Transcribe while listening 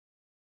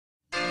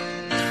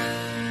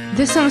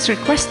This song is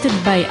requested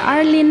by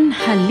Arlene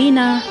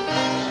Halina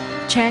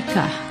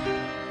Cheka,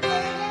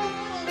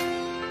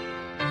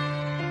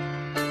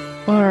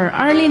 or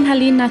Arlene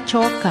Halina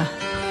Choka.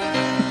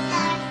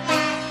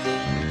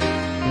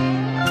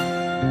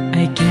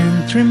 I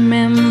can't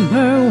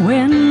remember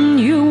when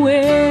you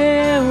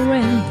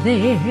weren't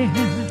there,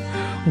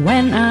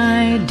 when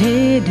I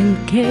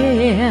didn't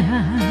care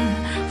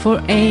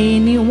for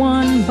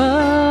anyone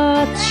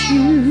but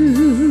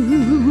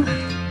you.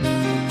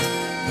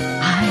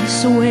 I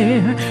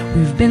swear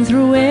we've been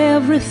through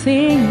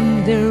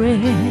everything there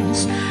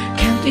is.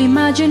 Can't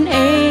imagine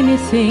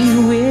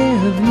anything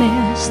we've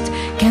missed.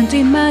 Can't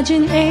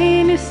imagine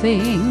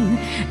anything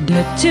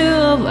the two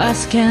of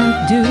us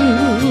can't do.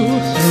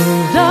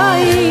 Through the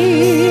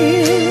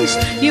years,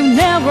 you've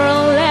never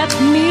let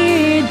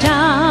me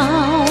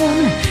down.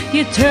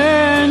 You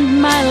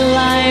turned my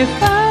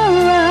life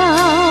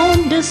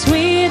around. The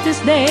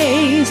sweetest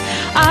days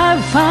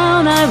I've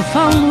found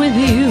with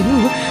you.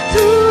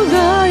 Through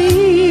the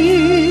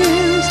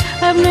years,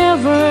 I've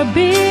never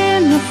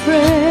been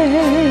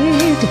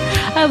afraid.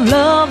 I've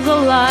loved the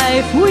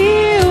life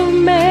we've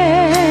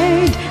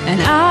made,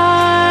 and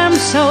I'm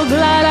so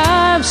glad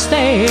I've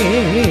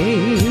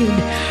stayed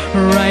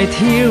right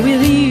here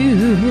with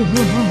you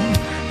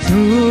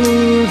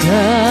through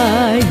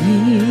the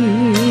years.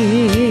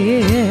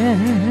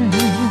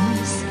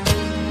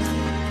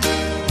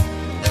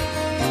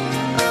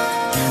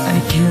 I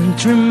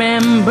can't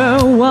remember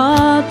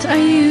what I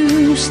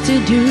used to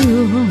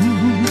do,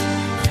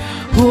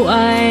 who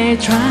I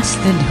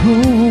trusted,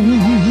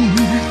 whom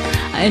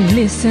I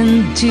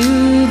listened to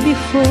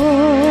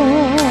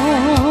before.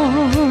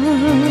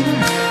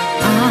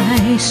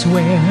 I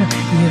swear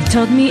you've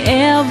taught me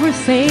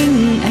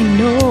everything I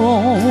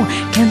know.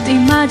 Can't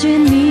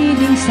imagine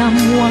needing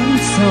someone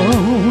so,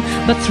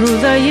 but through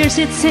the years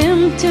it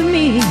seemed to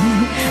me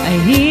I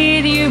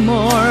need you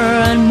more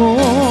and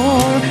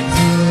more.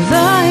 Through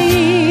the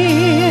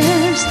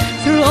years,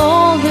 through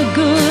all the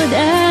good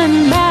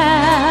and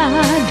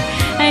bad,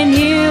 I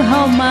knew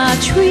how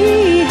much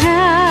we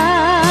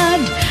had.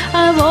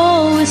 I've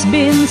always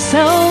been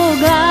so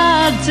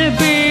glad to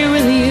be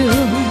with you.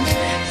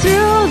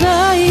 Through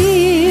the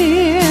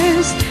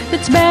years,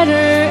 it's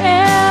better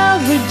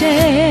every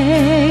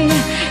day.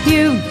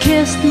 You've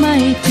kissed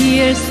my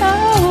tears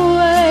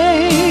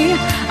away.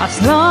 As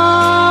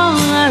long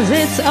as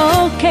it's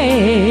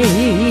okay,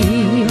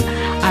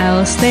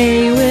 I'll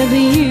stay with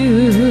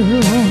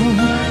you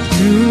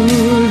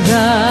through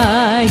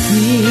the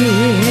years.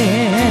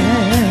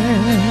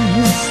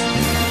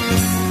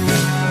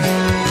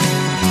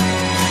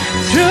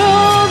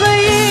 Through the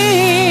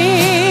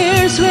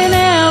years, when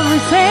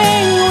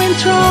everything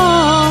went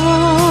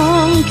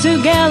wrong,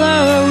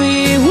 together we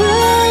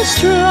were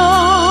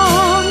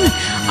strong.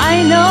 I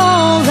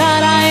know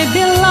that I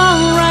belong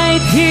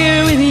right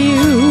here with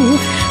you.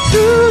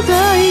 Through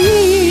the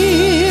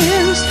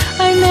years,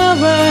 I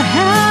never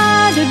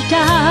had a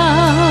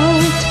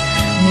doubt.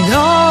 We'd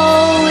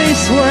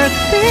always work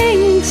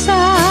things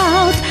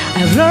out.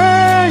 I've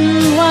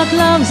learned what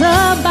love's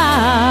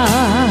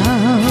about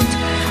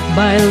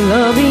by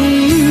loving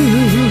you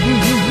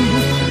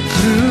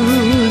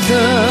through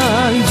the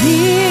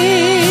years.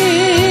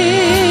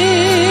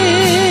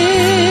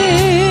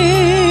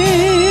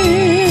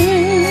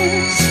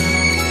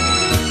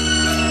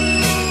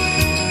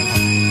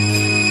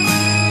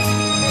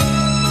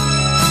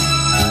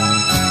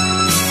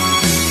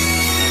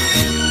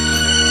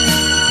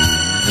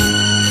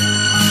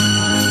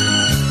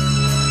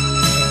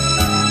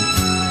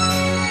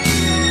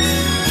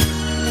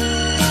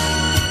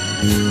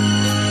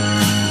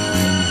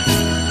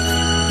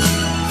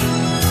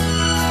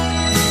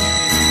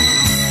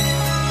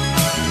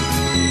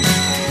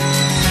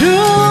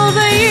 Through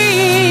the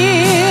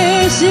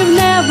years, you've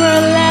never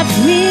let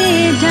me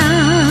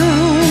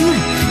down.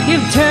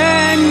 You've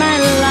turned my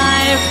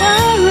life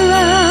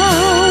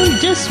around.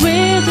 The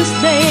sweetest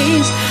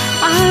days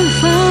I've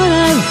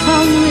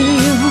found with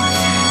you.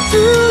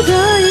 Through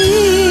the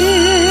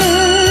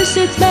years,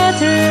 it's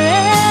better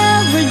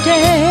every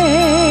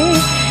day.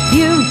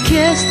 You've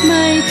kissed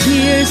my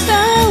tears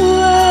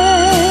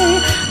away.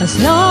 As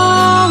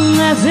long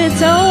as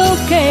it's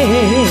okay,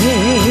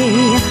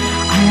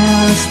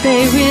 I'll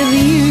stay with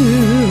you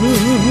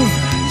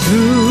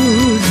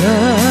through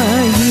the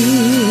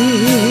years.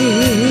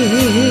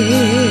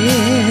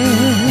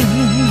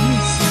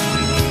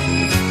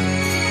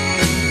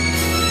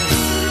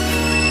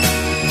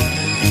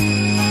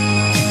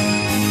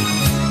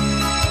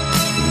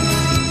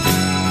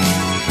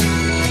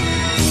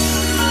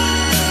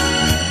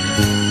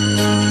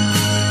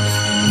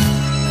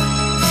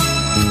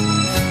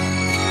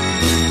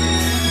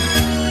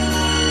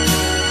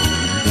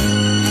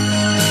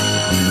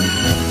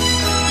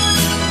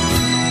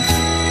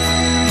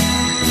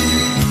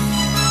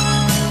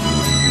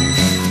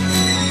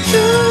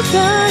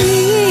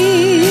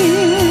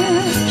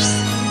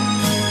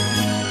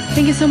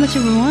 Thank you so much,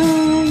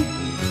 everyone.